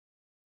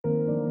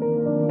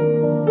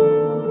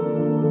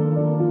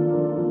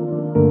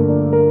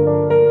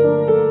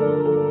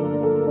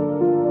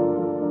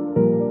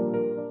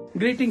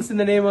Greetings in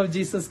the name of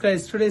Jesus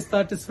Christ. Today's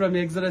thought is from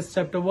Exodus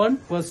chapter 1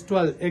 verse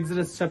 12.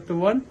 Exodus chapter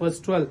 1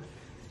 verse 12.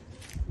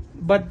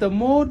 But the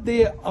more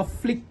they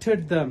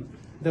afflicted them,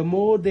 the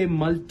more they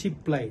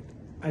multiplied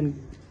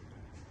and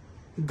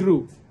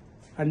grew.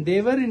 And they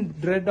were in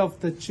dread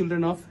of the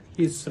children of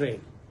Israel.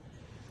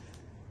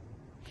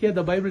 Here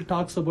the Bible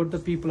talks about the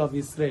people of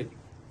Israel.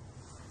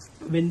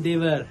 When they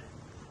were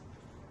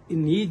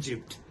in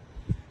Egypt,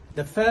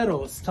 the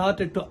Pharaoh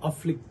started to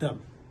afflict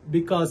them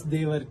because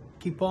they were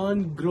keep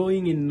on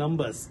growing in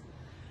numbers.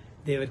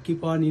 They were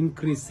keep on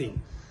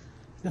increasing.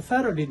 The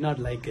Pharaoh did not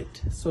like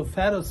it. So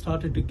Pharaoh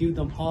started to give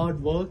them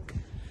hard work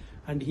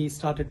and he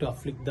started to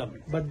afflict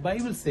them. But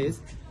Bible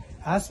says,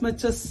 as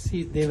much as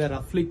they were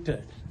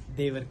afflicted,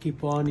 they were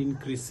keep on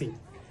increasing.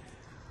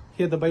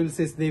 Here the Bible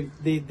says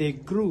they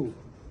grew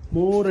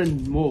more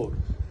and more.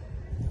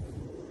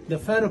 The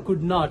Pharaoh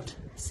could not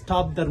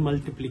stop their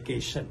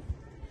multiplication.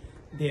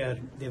 They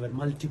were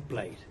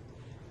multiplied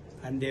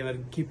and they were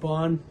keep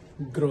on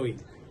growing.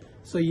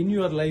 So in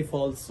your life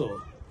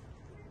also,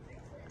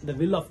 the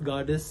will of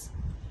God is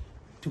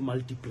to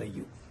multiply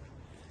you.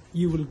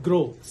 You will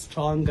grow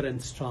stronger and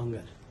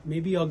stronger.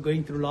 Maybe you are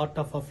going through a lot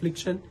of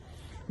affliction.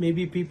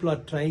 Maybe people are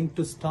trying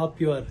to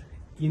stop your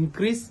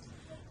increase.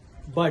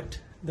 But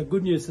the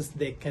good news is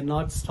they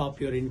cannot stop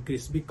your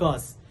increase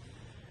because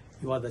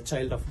you are the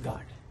child of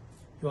God.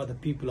 You are the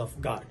people of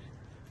God.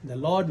 The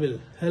Lord will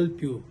help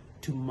you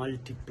to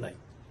multiply.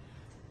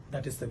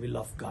 That is the will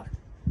of God.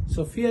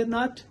 So fear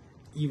not.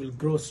 You will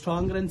grow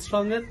stronger and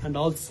stronger, and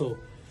also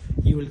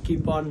you will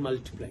keep on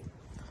multiplying.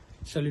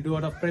 Shall we do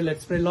out of prayer?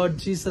 Let's pray. Lord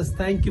Jesus,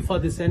 thank you for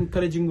this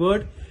encouraging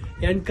word.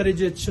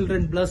 Encourage your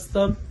children, bless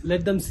them.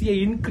 Let them see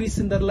an increase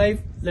in their life.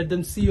 Let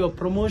them see your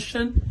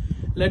promotion.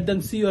 Let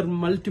them see your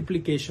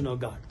multiplication, oh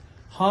God.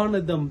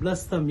 Honor them,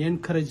 bless them,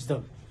 encourage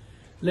them.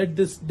 Let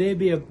this day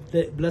be a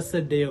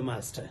blessed day, O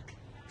Master.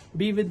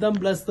 Be with them,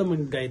 bless them,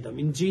 and guide them.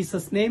 In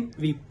Jesus' name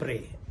we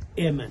pray.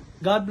 Amen.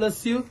 God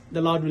bless you.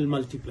 The Lord will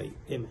multiply.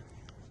 Amen.